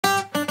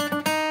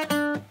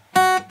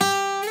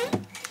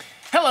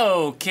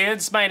Hello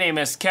kids, my name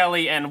is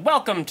Kelly and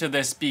welcome to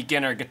this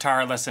beginner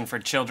guitar lesson for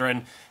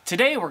children.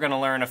 Today we're going to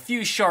learn a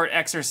few short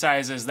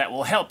exercises that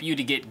will help you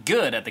to get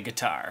good at the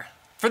guitar.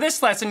 For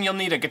this lesson you'll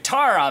need a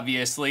guitar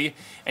obviously,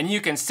 and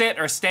you can sit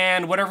or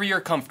stand whatever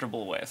you're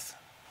comfortable with.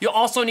 You'll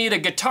also need a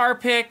guitar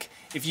pick.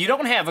 If you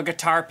don't have a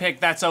guitar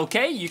pick, that's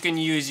okay. You can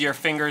use your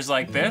fingers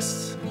like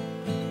this.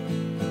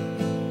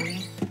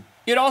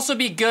 It'd also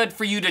be good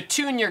for you to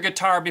tune your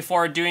guitar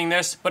before doing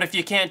this, but if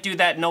you can't do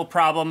that, no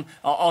problem.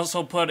 I'll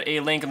also put a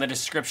link in the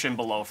description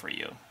below for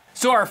you.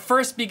 So our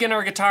first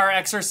beginner guitar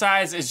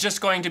exercise is just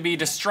going to be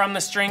to strum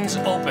the strings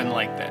open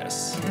like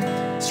this.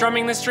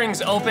 Strumming the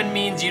strings open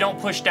means you don't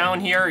push down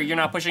here, you're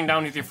not pushing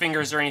down with your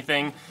fingers or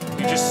anything.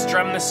 You just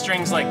strum the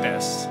strings like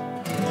this.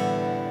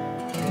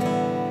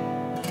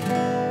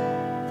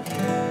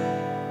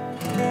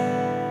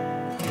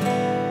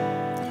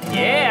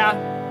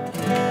 Yeah!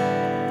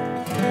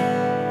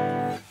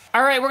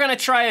 All right, we're gonna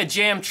try a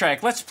jam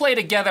track. Let's play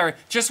together.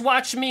 Just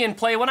watch me and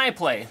play when I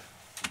play.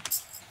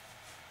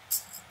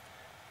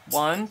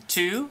 1,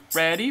 2,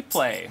 ready,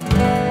 play.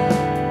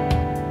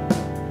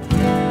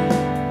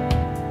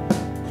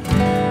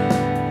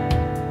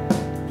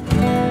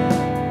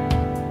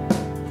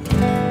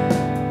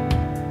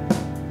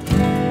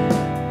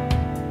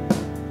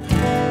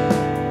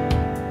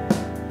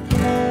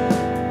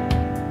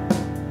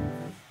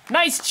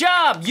 Nice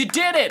job, you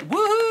did it,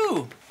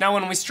 woohoo! Now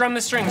when we strum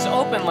the strings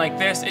open like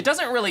this, it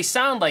doesn't really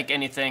sound like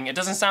anything. It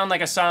doesn't sound like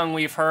a song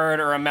we've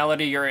heard or a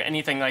melody or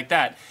anything like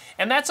that.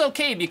 And that's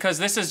okay because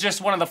this is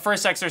just one of the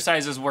first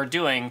exercises we're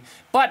doing.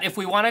 But if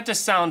we want it to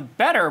sound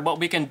better, what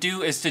we can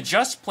do is to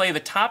just play the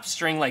top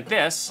string like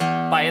this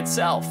by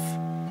itself.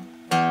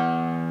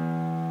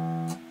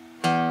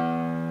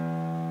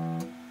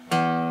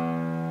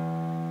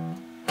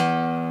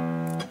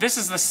 This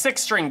is the 6th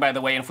string, by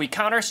the way, and if we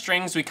count our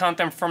strings, we count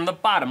them from the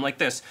bottom, like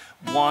this.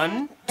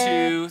 1,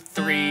 2,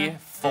 3,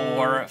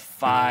 4,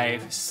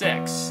 5,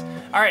 6.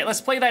 All right,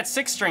 let's play that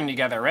 6th string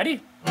together.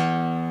 Ready?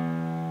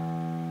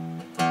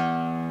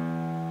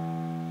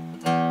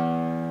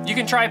 You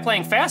can try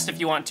playing fast if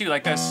you want to,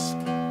 like this.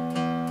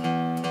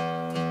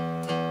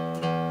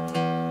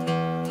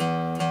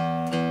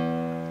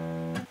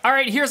 All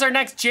right, here's our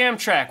next jam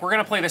track. We're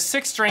gonna play the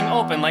 6th string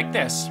open like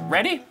this.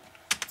 Ready?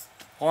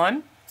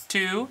 1,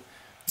 2,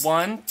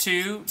 1,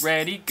 2,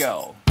 ready,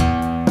 go.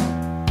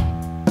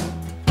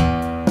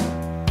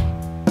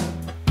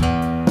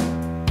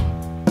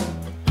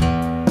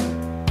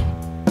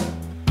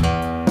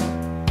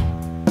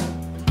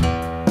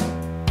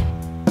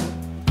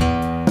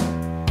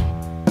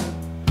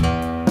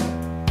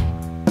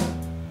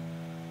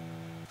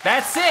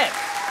 That's it.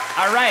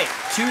 All right,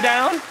 2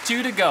 down,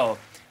 2 to go.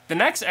 The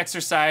next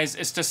exercise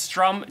is to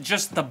strum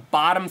just the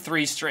bottom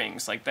 3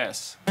 strings like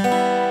this.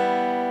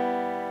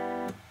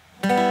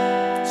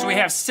 So we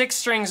have 6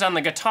 strings on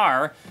the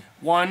guitar,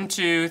 1,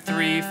 2,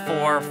 3,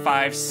 4,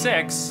 5,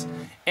 6.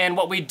 And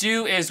what we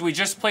do is we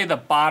just play the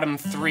bottom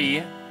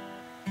 3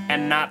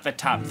 and not the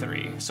top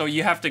 3. So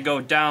you have to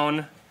go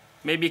down,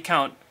 maybe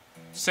count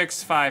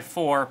 6, 5,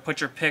 4,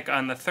 put your pick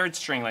on the 3rd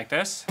string like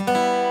this,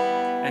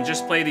 and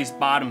just play these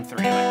bottom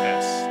 3 like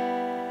this.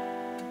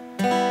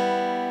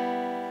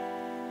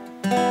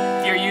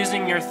 If you're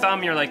using your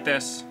thumb, you're like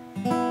this.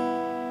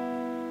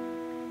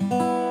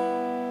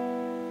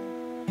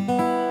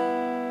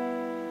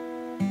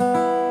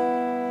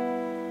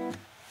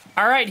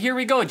 All right, here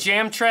we go.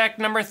 Jam track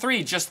number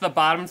 3, just the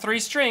bottom 3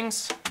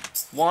 strings.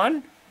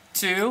 1,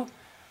 2,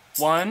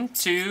 1,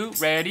 2,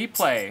 ready,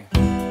 play.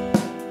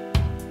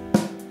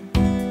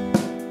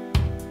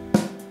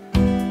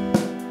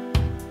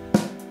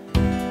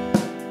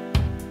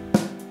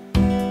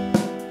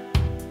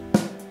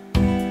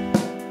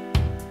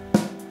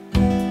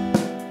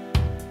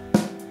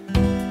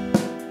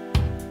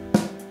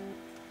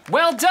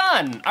 Well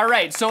done! All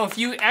right, so if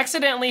you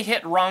accidentally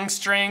hit wrong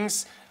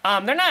strings,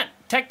 they're not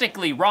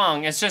technically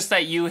wrong, it's just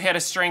that you hit a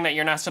string that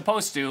you're not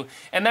supposed to,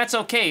 and that's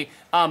okay.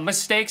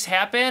 Mistakes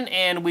happen,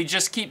 and we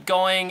just keep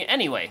going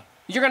anyway.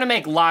 You're gonna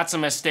make lots of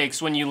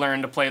mistakes when you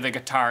learn to play the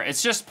guitar.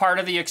 It's just part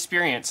of the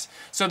experience.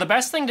 So the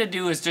best thing to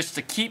do is just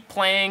to keep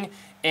playing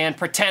and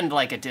pretend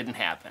like it didn't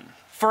happen.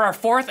 For our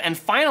 4th and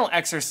final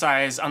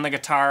exercise on the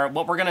guitar,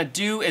 what we're gonna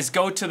do is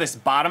go to this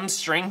bottom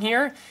string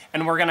here,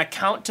 and we're gonna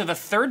count to the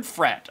 3rd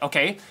fret,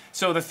 okay?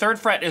 So the 3rd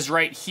fret is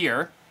right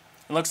here.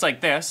 It looks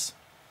like this.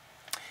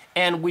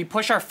 And we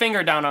push our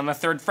finger down on the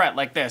 3rd fret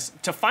like this.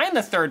 To find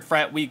the 3rd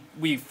fret, we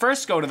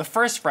first go to the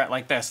 1st fret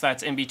like this.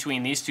 That's in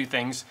between these 2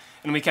 things.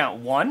 And we count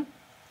 1,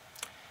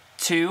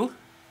 2,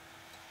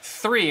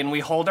 3, and we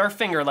hold our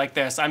finger like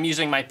this. I'm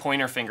using my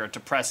pointer finger to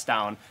press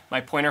down.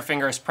 My pointer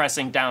finger is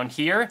pressing down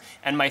here,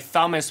 and my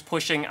thumb is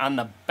pushing on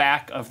the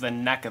back of the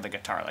neck of the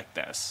guitar like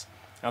this,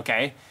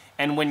 okay?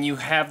 And when you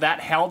have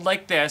that held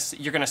like this,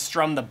 you're gonna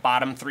strum the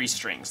bottom 3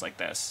 strings like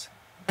this.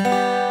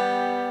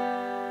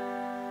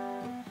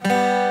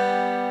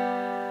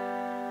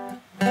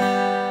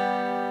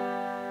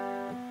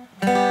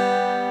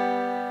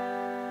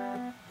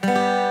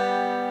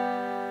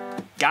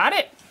 Got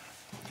it?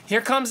 Here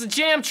comes the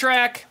jam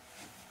track.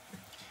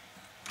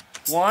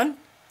 1,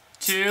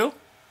 2,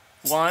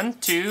 1,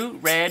 2,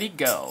 ready,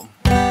 go.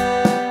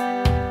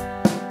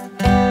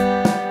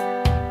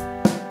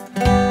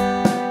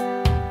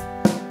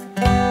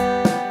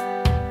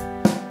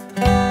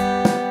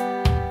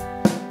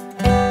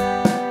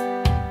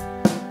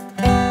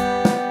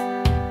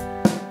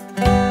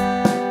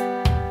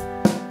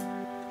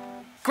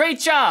 Great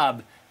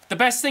job! The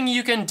best thing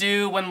you can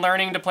do when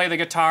learning to play the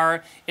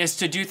guitar is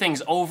to do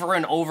things over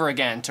and over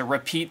again, to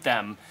repeat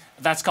them.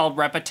 That's called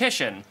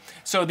repetition.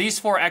 So these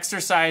 4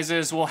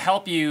 exercises will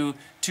help you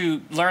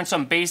to learn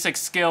some basic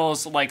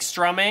skills like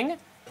strumming,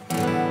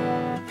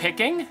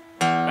 picking,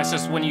 that's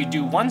just when you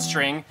do one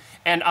string,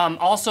 and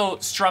also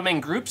strumming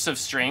groups of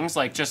strings,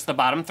 like just the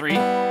bottom 3,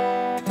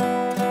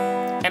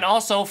 and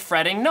also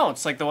fretting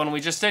notes, like the one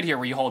we just did here,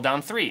 where you hold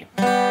down 3.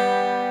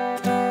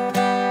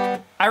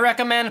 I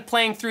recommend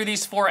playing through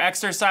these 4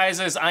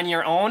 exercises on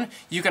your own.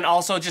 You can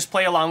also just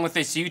play along with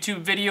this YouTube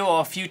video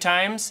a few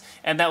times,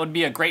 and that would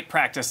be a great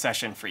practice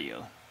session for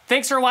you.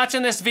 Thanks for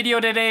watching this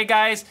video today,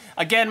 guys.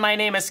 Again, my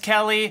name is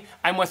Kelly.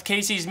 I'm with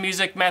Kasey's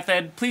Music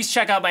Method. Please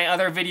check out my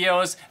other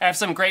videos. I have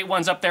some great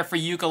ones up there for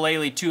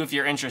ukulele too if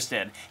you're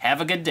interested. Have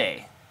a good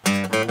day.